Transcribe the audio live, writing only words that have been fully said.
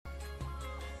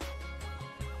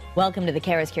Welcome to the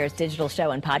Kara's Cures digital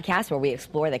show and podcast, where we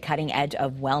explore the cutting edge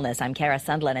of wellness. I'm Kara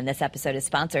Sundlin, and this episode is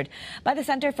sponsored by the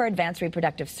Center for Advanced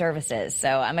Reproductive Services.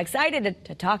 So I'm excited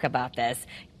to talk about this.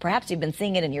 Perhaps you've been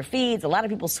seeing it in your feeds. A lot of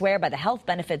people swear by the health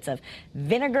benefits of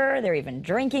vinegar. They're even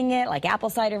drinking it, like apple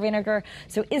cider vinegar.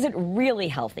 So is it really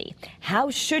healthy? How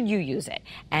should you use it?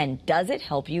 And does it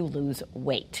help you lose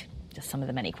weight? Just some of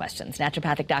the many questions.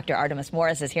 Naturopathic Dr. Artemis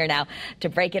Morris is here now to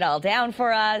break it all down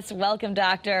for us. Welcome,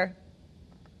 doctor.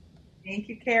 Thank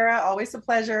you, Kara. Always a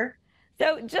pleasure.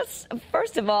 So just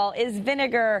first of all, is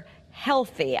vinegar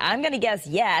healthy? I'm going to guess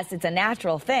yes, it's a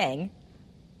natural thing.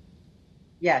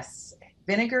 Yes,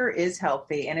 vinegar is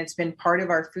healthy, and it's been part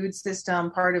of our food system,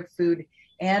 part of food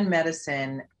and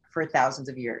medicine for thousands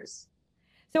of years.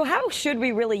 So how should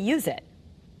we really use it?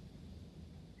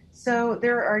 So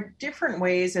there are different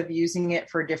ways of using it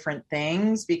for different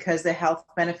things, because the health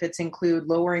benefits include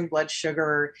lowering blood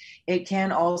sugar. It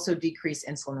can also decrease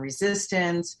insulin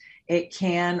resistance. It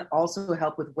can also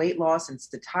help with weight loss and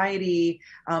satiety.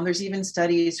 There's even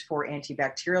studies for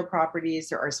antibacterial properties.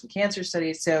 There are some cancer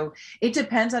studies. So it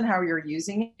depends on how you're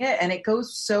using it. And it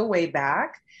goes so way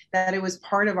back that it was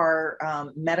part of our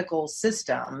medical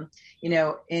system, you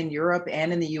know, in Europe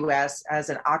and in the US as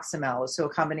an oxymel. So a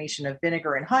combination of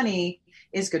vinegar and honey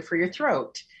is good for your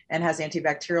throat and has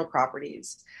antibacterial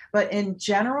properties. But in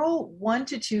general, 1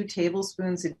 to 2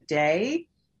 tablespoons a day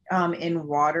in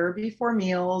water before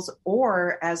meals,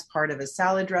 or as part of a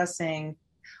salad dressing,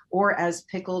 or as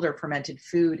pickled or fermented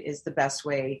food is the best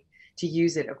way to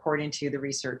use it, according to the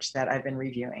research that I've been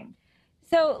reviewing.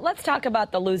 So let's talk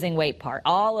about the losing weight part.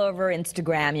 All over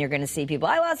Instagram, you're going to see people,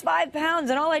 I lost 5 pounds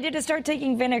and all I did is start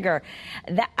taking vinegar.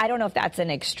 I don't know if that's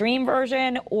an extreme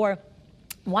version, or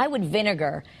why would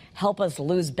vinegar help us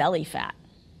lose belly fat?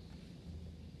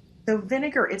 So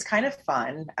vinegar, it's kind of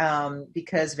fun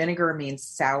because vinegar means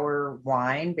sour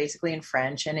wine, basically in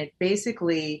French. And it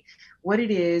basically, what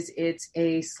it is, it's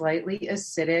a slightly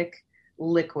acidic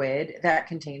liquid that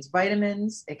contains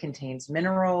vitamins, it contains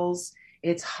minerals,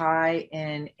 it's high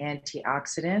in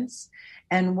antioxidants.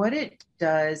 And what it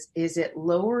does is it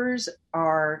lowers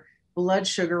our blood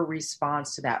sugar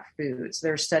response to that food. So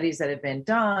there are studies that have been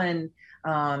done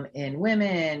in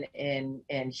women,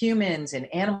 in humans, in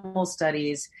animal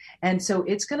studies. And so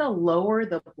it's going to lower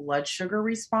the blood sugar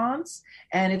response,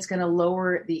 and it's going to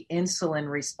lower the insulin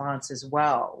response as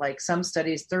well. Like some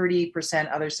studies,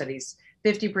 30%, other studies,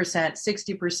 50%,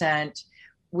 60%.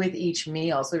 With each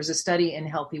meal. So there was a study in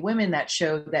healthy women that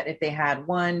showed that if they had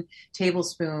 1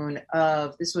 tablespoon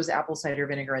of, this was apple cider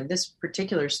vinegar in this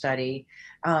particular study,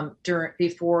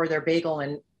 before their bagel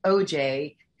and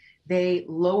OJ, they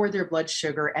lowered their blood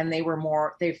sugar and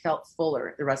they felt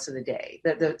fuller the rest of the day.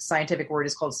 The scientific word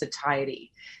is called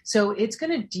satiety. So it's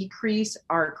going to decrease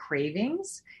our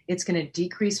cravings. It's going to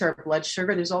decrease our blood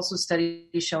sugar. There's also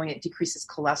studies showing it decreases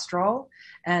cholesterol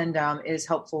and is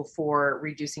helpful for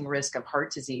reducing risk of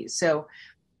heart disease. So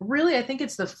really, I think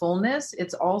it's the fullness.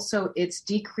 It's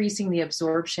decreasing the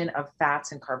absorption of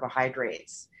fats and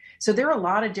carbohydrates. So there are a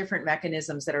lot of different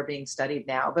mechanisms that are being studied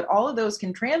now, but all of those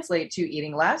can translate to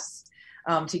eating less,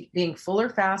 to being fuller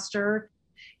faster,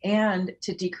 and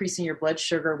to decreasing your blood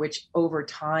sugar, which over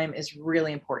time is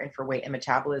really important for weight and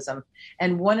metabolism.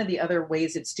 And one of the other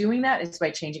ways it's doing that is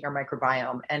by changing our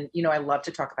microbiome. And, you know, I love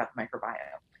to talk about the microbiome.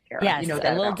 Kara. Yes, you know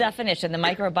that a little definition. The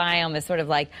microbiome is sort of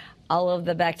like all of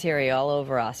the bacteria all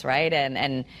over us, right?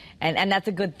 And that's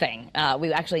a good thing.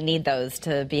 We actually need those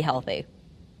to be healthy.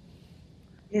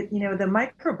 The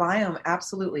microbiome,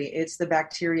 absolutely. It's the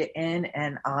bacteria in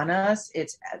and on us.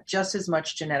 It's just as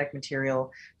much genetic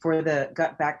material for the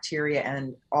gut bacteria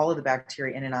and all of the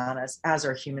bacteria in and on us as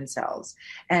our human cells.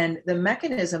 And the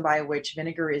mechanism by which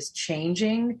vinegar is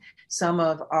changing some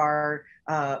of our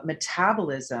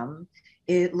metabolism,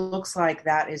 it looks like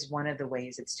that is one of the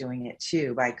ways it's doing it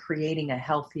too, by creating a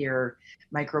healthier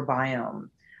microbiome.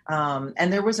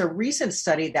 And there was a recent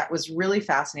study that was really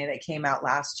fascinating that came out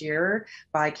last year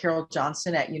by Carol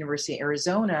Johnson at University of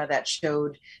Arizona that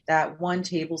showed that 1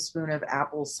 tablespoon of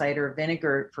apple cider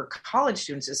vinegar for college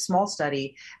students, a small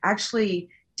study, actually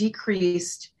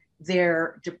decreased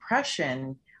their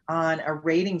depression on a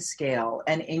rating scale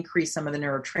and increased some of the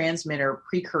neurotransmitter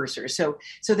precursors. So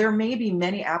there may be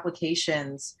many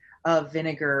applications of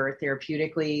vinegar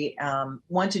therapeutically.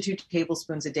 1 to 2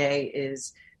 tablespoons a day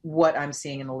is what I'm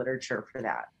seeing in the literature for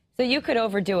that. So you could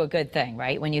overdo a good thing,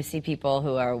 right? When you see people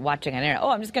who are watching on the internet,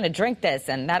 I'm just going to drink this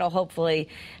and that'll hopefully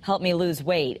help me lose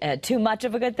weight. Too much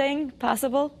of a good thing,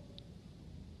 possible?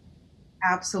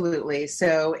 Absolutely.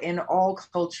 So in all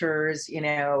cultures,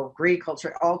 Greek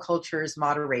culture, all cultures,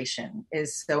 moderation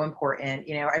is so important.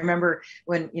 I remember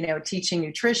when, teaching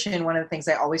nutrition, one of the things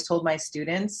I always told my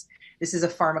students, this is a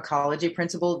pharmacology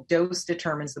principle, dose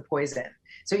determines the poison.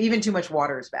 So even too much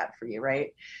water is bad for you,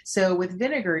 right? So with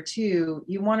vinegar too,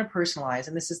 you want to personalize,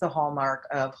 and this is the hallmark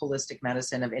of holistic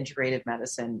medicine, of integrative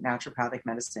medicine, naturopathic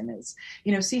medicine is,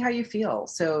 see how you feel.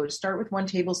 So start with 1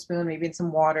 tablespoon, maybe in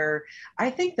some water.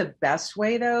 I think the best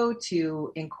way though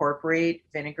to incorporate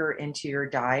vinegar into your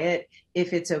diet,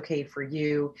 if it's okay for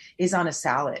you, is on a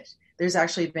salad. There's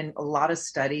actually been a lot of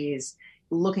studies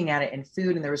looking at it in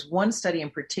food. And there was one study in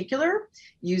particular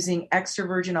using extra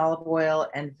virgin olive oil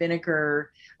and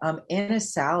vinegar in a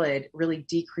salad really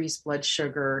decreased blood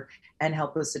sugar and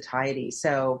help with satiety.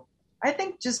 So I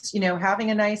think just, having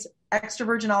a nice extra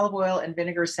virgin olive oil and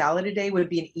vinegar salad a day would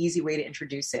be an easy way to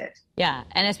introduce it. Yeah.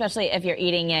 And especially if you're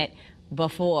eating it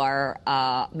before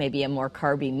maybe a more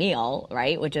carby meal,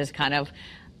 right? Which is kind of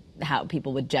how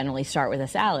people would generally start with a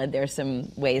salad. There's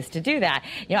some ways to do that.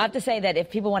 I have to say that if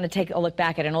people want to take a look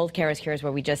back at an old Kara's Cures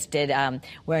where we just did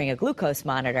wearing a glucose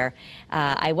monitor,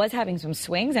 I was having some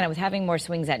swings, and I was having more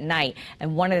swings at night.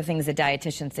 And one of the things the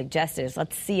dietitian suggested is,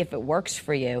 let's see if it works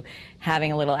for you,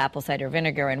 having a little apple cider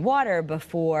vinegar and water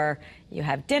before you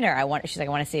have dinner. She's like,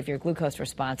 I want to see if your glucose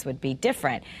response would be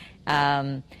different.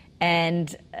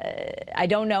 And I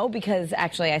don't know, because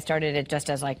actually I started it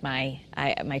just as like my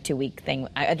 2-week thing.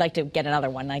 I'd like to get another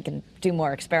one. I can do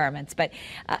more experiments, but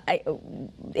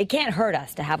it can't hurt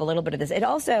us to have a little bit of this. It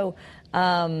also,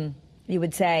 you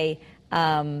would say,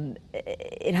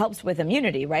 it helps with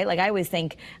immunity, right? Like I always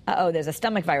think, there's a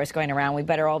stomach virus going around. We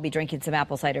better all be drinking some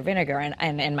apple cider vinegar.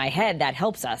 And in my head, that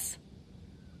helps us.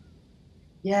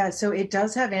 Yeah, so it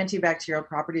does have antibacterial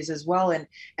properties as well. And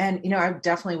I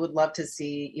definitely would love to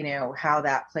see, how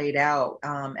that played out,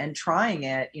 and trying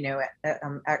it,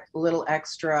 a little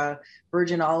extra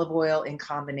virgin olive oil in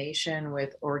combination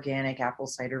with organic apple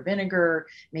cider vinegar.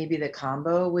 Maybe the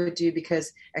combo would do,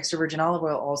 because extra virgin olive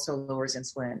oil also lowers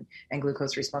insulin and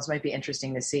glucose response. Might be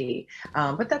interesting to see.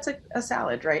 But that's a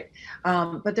salad, right?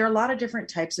 But there are a lot of different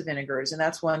types of vinegars. And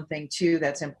that's one thing too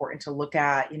that's important to look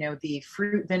at. The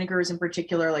fruit vinegars in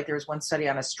particular, like there was one study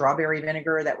on a strawberry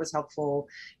vinegar that was helpful.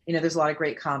 There's a lot of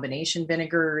great combination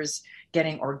vinegars,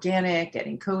 getting organic,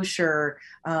 getting kosher.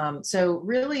 So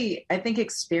really, I think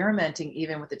experimenting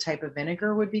even with the type of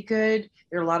vinegar would be good.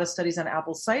 There are a lot of studies on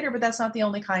apple cider, but that's not the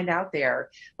only kind out there.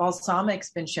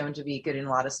 Balsamic's been shown to be good in a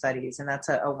lot of studies, and that's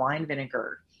a wine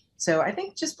vinegar. So I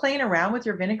think just playing around with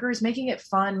your vinegars, making it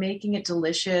fun, making it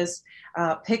delicious.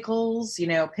 Pickles,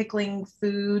 pickling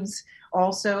foods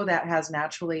also that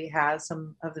naturally has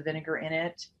some of the vinegar in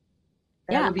it.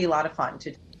 That would be a lot of fun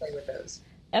to play with those.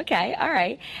 Okay, all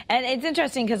right. And it's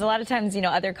interesting because a lot of times,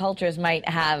 other cultures might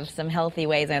have some healthy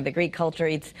ways. I know the Greek culture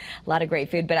eats a lot of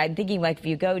great food, but I'm thinking like if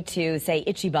you go to, say,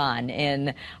 Ichiban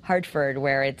in Hartford,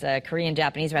 where it's a Korean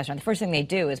Japanese restaurant, the first thing they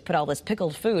do is put all this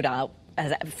pickled food out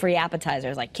as free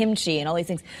appetizers like kimchi and all these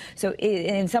things. So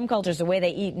in some cultures, the way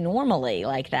they eat normally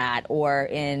like that, or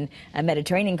in a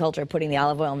Mediterranean culture, putting the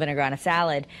olive oil and vinegar on a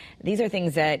salad, these are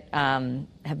things that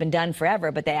have been done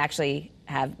forever, but they actually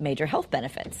have major health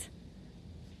benefits.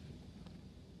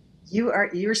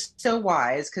 You're so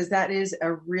wise, because that is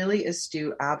a really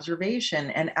astute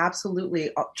observation. And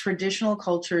absolutely, traditional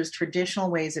cultures, traditional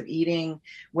ways of eating,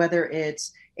 whether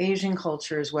it's Asian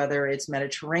cultures, whether it's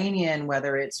Mediterranean,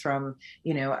 whether it's from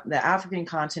the African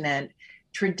continent,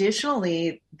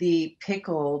 traditionally the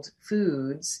pickled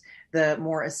foods, the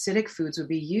more acidic foods, would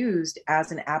be used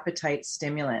as an appetite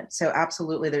stimulant. So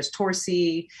absolutely, there's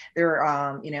torsi. There,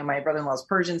 my brother-in-law is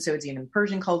Persian, so it's even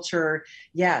Persian culture.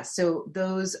 Yeah, so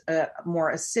those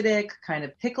more acidic kind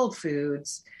of pickled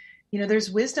foods,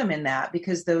 there's wisdom in that,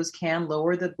 because those can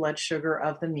lower the blood sugar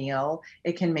of the meal.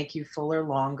 It can make you fuller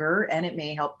longer, and it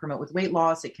may help promote with weight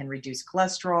loss. It can reduce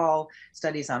cholesterol,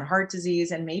 studies on heart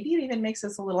disease, and maybe it even makes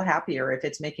us a little happier if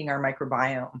it's making our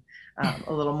microbiome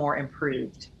a little more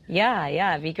improved. Yeah,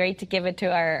 it'd be great to give it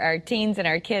to our teens and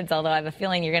our kids, although I have a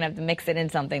feeling you're going to have to mix it in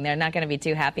something. They're not going to be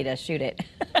too happy to shoot it.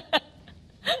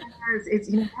 It's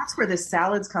that's where the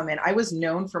salads come in. I was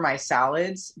known for my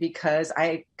salads because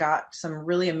I got some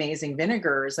really amazing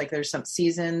vinegars. Like there's some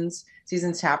Seasons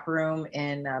Tap Room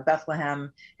in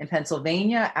Bethlehem in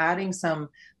Pennsylvania, adding some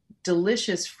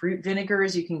delicious fruit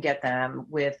vinegars. You can get them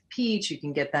with peach, you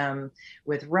can get them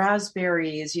with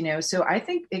raspberries, so I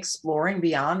think exploring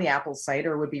beyond the apple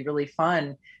cider would be really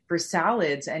fun for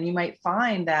salads. And you might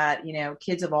find that,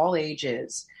 kids of all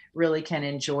ages really can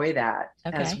enjoy that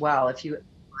as well, if you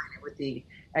combine it with the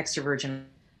extra virgin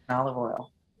olive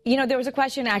oil. There was a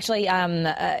question actually about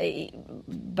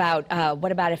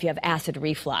what about if you have acid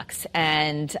reflux?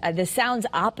 And this sounds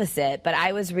opposite, but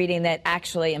I was reading that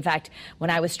actually, in fact, when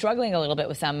I was struggling a little bit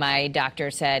with some, my doctor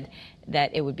said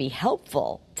that it would be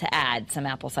helpful to add some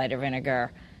apple cider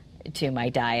vinegar to my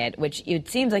diet, which it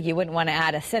seems like you wouldn't want to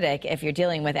add acidic if you're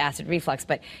dealing with acid reflux.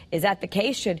 But is that the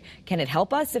case? Can it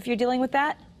help us if you're dealing with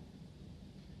that?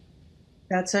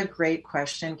 That's a great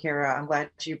question, Kara. I'm glad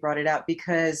you brought it up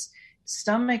because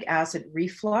stomach acid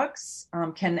reflux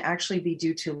can actually be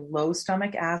due to low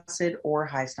stomach acid or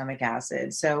high stomach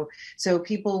acid. So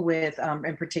people with,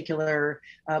 in particular,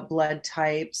 blood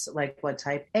types like blood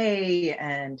type A,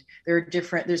 and there's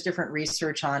different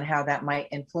research on how that might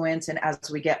influence. And as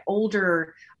we get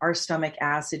older, our stomach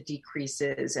acid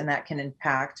decreases, and that can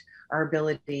impact our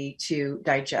ability to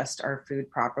digest our food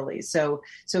properly. So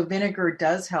vinegar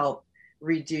does help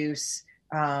reduce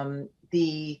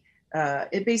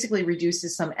it basically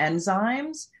reduces some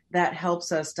enzymes that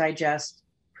helps us digest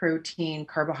protein,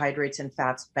 carbohydrates, and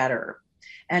fats better.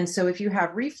 And so if you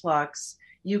have reflux,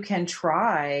 you can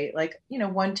try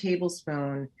 1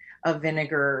 tablespoon of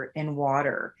vinegar in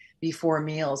water before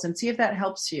meals and see if that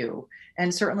helps you.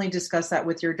 And certainly discuss that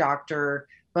with your doctor.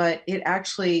 But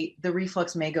the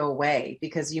reflux may go away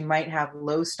because you might have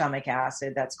low stomach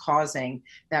acid that's causing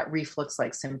that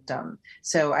reflux-like symptom.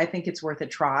 So I think it's worth a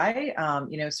try.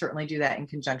 Certainly do that in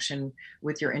conjunction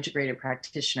with your integrated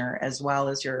practitioner as well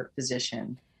as your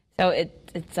physician. So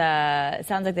it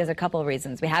sounds like there's a couple of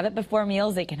reasons. We have it before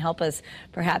meals. It can help us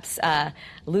perhaps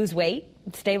lose weight,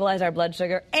 stabilize our blood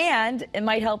sugar, and it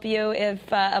might help you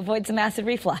avoid some acid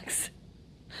reflux.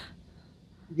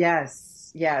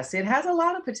 Yes, it has a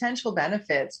lot of potential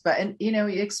benefits, but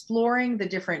exploring the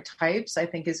different types, I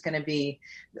think, is going to be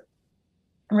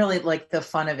really like the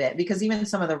fun of it, because even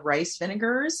some of the rice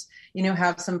vinegars,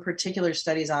 have some particular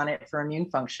studies on it for immune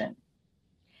function.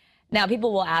 Now,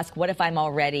 people will ask, what if I'm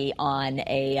already on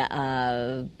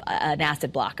an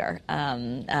acid blocker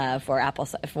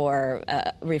for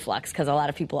reflux? Because a lot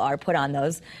of people are put on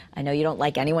those. I know you don't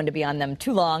like anyone to be on them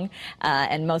too long,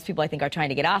 and most people, I think, are trying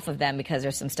to get off of them because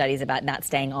there's some studies about not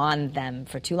staying on them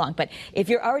for too long. But if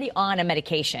you're already on a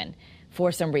medication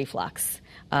for some reflux,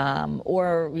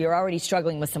 or you're already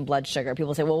struggling with some blood sugar,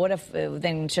 people say, well, what if,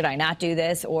 then should I not do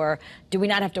this? Or do we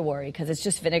not have to worry because it's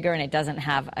just vinegar and it doesn't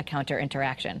have a counter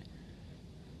interaction?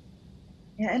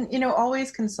 Yeah, and always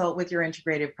consult with your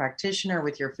integrative practitioner,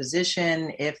 with your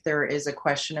physician, if there is a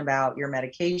question about your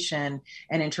medication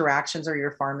and interactions, or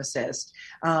your pharmacist.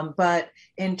 But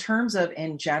in terms of,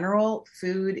 in general,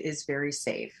 food is very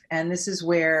safe. And this is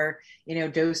where,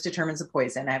 dose determines the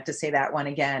poison. I have to say that one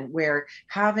again, where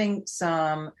having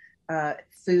some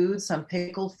some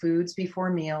pickled foods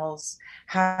before meals,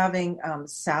 having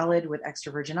salad with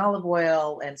extra virgin olive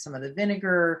oil and some of the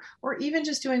vinegar, or even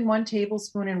just doing 1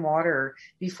 tablespoon in water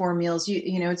before meals.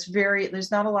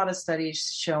 There's not a lot of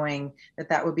studies showing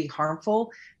that would be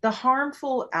harmful. The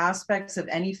harmful aspects of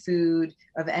any food,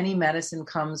 of any medicine,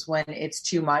 comes when it's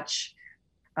too much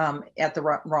at the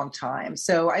wrong time.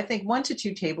 So I think 1 to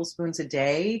 2 tablespoons a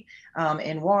day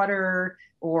in water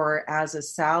or as a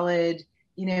salad.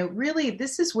 Really,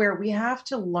 this is where we have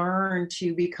to learn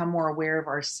to become more aware of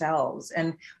ourselves.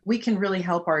 And we can really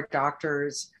help our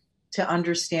doctors to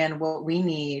understand what we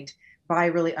need by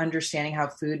really understanding how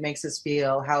food makes us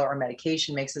feel, how our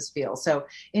medication makes us feel. So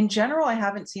in general, I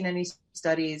haven't seen any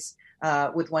studies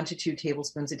with 1 to 2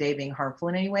 tablespoons a day being harmful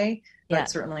in any way, but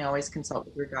certainly always consult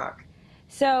with your doc.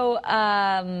 So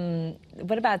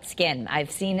what about skin?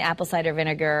 I've seen apple cider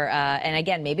vinegar, and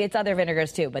again, maybe it's other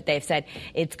vinegars too, but they've said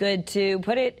it's good to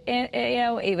put it in,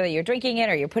 either you're drinking it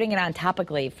or you're putting it on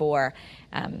topically for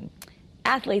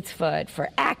athlete's foot, for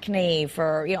acne,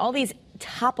 for all these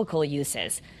topical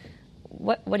uses.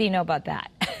 What do you know about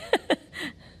that?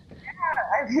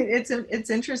 It's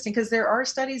interesting because there are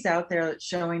studies out there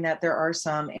showing that there are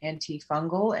some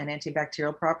antifungal and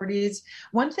antibacterial properties.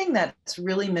 One thing that's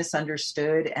really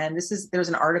misunderstood, and there's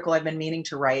an article I've been meaning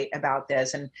to write about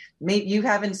this, and maybe you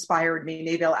have inspired me.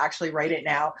 Maybe I'll actually write it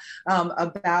now,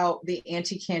 about the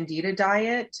anti-candida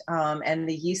diet and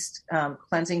the yeast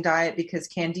cleansing diet, because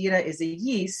candida is a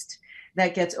yeast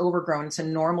that gets overgrown. It's a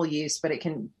normal yeast, but it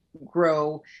can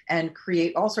grow and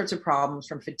create all sorts of problems,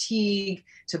 from fatigue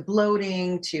to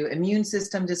bloating to immune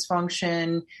system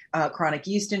dysfunction, chronic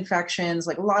yeast infections.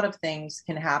 Like, a lot of things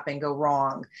can go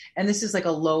wrong. And this is like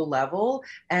a low level.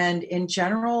 And in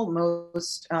general,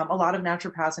 a lot of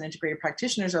naturopaths and integrated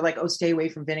practitioners are like, oh, stay away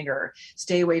from vinegar,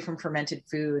 stay away from fermented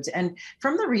foods. And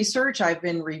from the research I've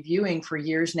been reviewing for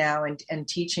years now and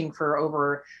teaching for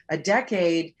over a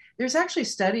decade, there's actually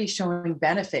studies showing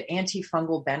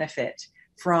antifungal benefit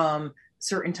from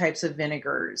certain types of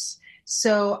vinegars.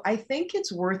 So I think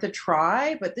it's worth a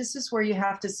try, but this is where you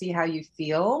have to see how you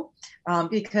feel,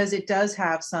 because it does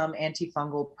have some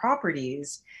antifungal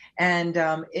properties, and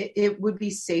it would be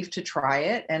safe to try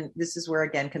it. And this is where,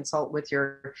 again, consult with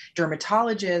your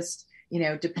dermatologist,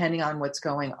 depending on what's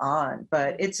going on.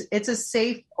 But it's a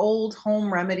safe old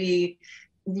home remedy.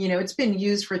 It's been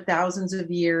used for thousands of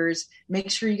years.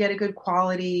 Make sure you get a good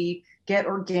quality, get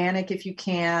organic if you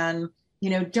can.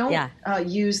 Don't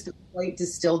use the white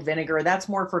distilled vinegar. That's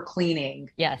more for cleaning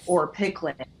or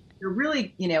pickling. You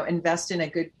really, invest in a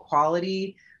good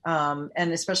quality.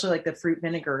 And especially like the fruit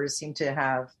vinegars seem to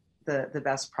have the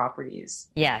best properties.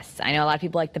 Yes, I know a lot of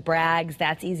people like the Bragg's.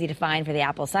 That's easy to find for the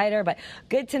apple cider, but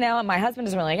good to know. My husband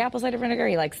doesn't really like apple cider vinegar.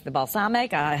 He likes the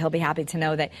balsamic. He'll be happy to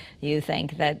know that you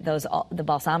think that the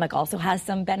balsamic also has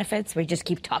some benefits. We just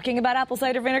keep talking about apple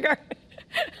cider vinegar.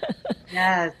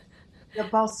 Yes. The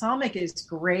balsamic is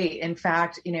great. In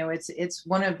fact, it's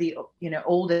one of the,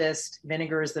 oldest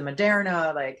vinegars, the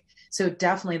Maderna, so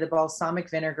definitely the balsamic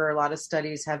vinegar. A lot of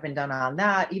studies have been done on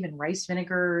that, even rice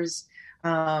vinegars.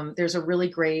 There's a really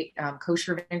great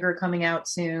kosher vinegar coming out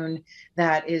soon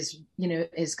that is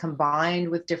combined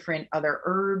with different other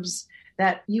herbs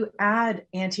that you add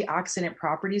antioxidant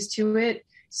properties to it.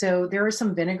 So there are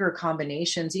some vinegar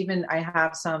combinations. Even I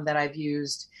have some that I've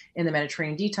used in the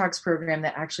Mediterranean detox program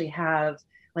that actually have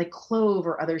like clove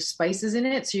or other spices in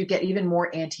it. So you get even more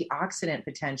antioxidant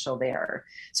potential there.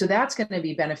 So that's going to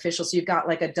be beneficial. So you've got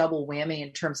like a double whammy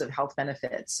in terms of health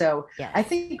benefits. So I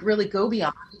think really go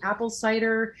beyond apple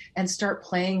cider and start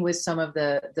playing with some of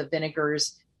the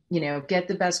vinegars, get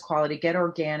the best quality, get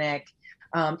organic.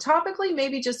 Topically,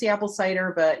 maybe just the apple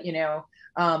cider, but,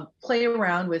 play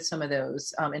around with some of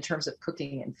those in terms of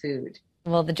cooking and food.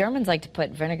 Well, the Germans like to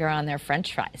put vinegar on their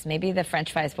French fries. Maybe the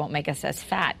French fries won't make us as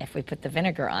fat if we put the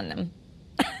vinegar on them.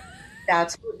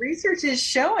 That's what research is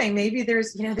showing. Maybe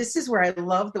there's, this is where I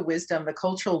love the wisdom, the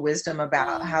cultural wisdom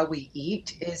about how we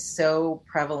eat is so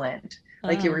prevalent.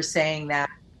 Like you were saying, that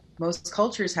most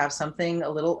cultures have something a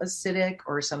little acidic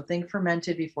or something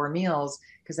fermented before meals,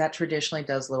 because that traditionally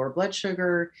does lower blood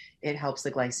sugar. It helps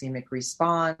the glycemic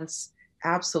response.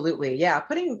 Absolutely. Yeah.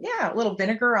 Putting, a little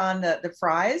vinegar on the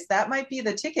fries, that might be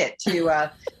the ticket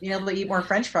to being able to eat more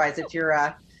French fries if you're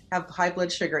have high blood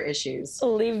sugar issues.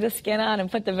 Leave the skin on and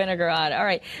put the vinegar on. All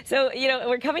right. So,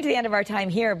 we're coming to the end of our time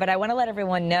here, but I want to let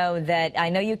everyone know that I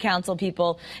know you counsel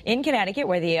people in Connecticut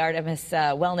where the Artemis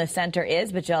Wellness Center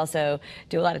is, but you also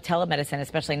do a lot of telemedicine,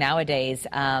 especially nowadays.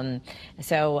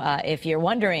 So if you're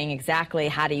wondering exactly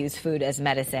how to use food as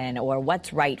medicine or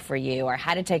what's right for you or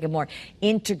how to take a more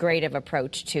integrative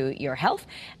approach to your health,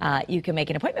 you can make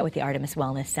an appointment with the Artemis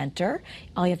Wellness Center.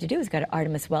 All you have to do is go to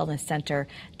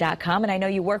artemiswellnesscenter.com. And I know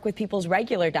you work with people's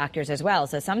regular doctors as well.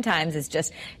 So sometimes it's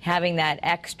just having that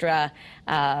extra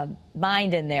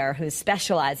mind in there who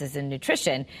specializes in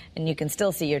nutrition, and you can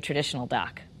still see your traditional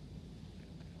doc.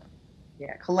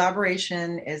 Yeah,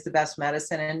 collaboration is the best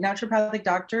medicine, and naturopathic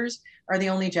doctors are the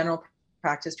only general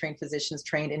practice trained physicians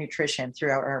trained in nutrition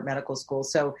throughout our medical school.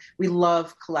 So we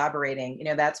love collaborating.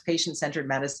 That's patient-centered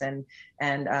medicine,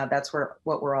 and that's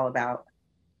what we're all about.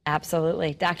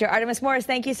 Absolutely. Dr. Artemis Morris,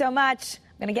 thank you so much.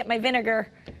 I'm going to get my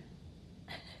vinegar.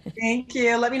 Thank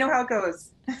you. Let me know how it goes.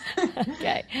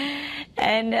 Okay.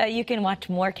 And you can watch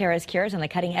more Kara's Cures on the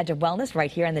Cutting Edge of Wellness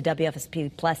right here on the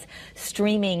WFSP Plus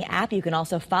streaming app. You can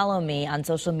also follow me on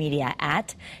social media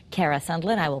at Kara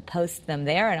Sundlin. I will post them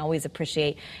there and always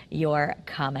appreciate your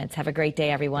comments. Have a great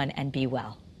day, everyone, and be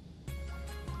well.